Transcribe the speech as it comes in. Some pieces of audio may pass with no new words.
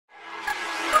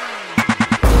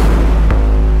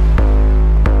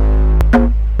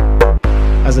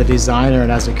a designer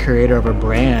and as a creator of a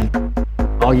brand,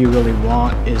 all you really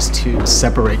want is to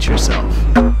separate yourself.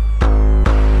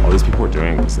 All these people are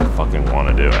doing it because they fucking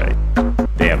want to do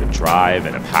it. They have a drive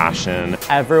and a passion.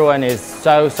 Everyone is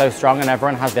so strong and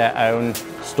everyone has their own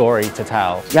story to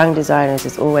tell. Young designers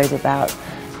is always about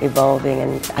evolving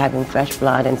and having fresh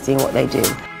blood and seeing what they do.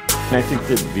 And I think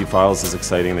that VFILES is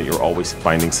exciting, that you're always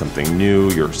finding something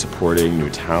new, you're supporting new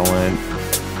talent.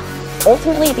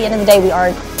 Ultimately, at the end of the day, we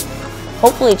are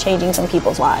hopefully changing some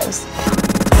people's lives.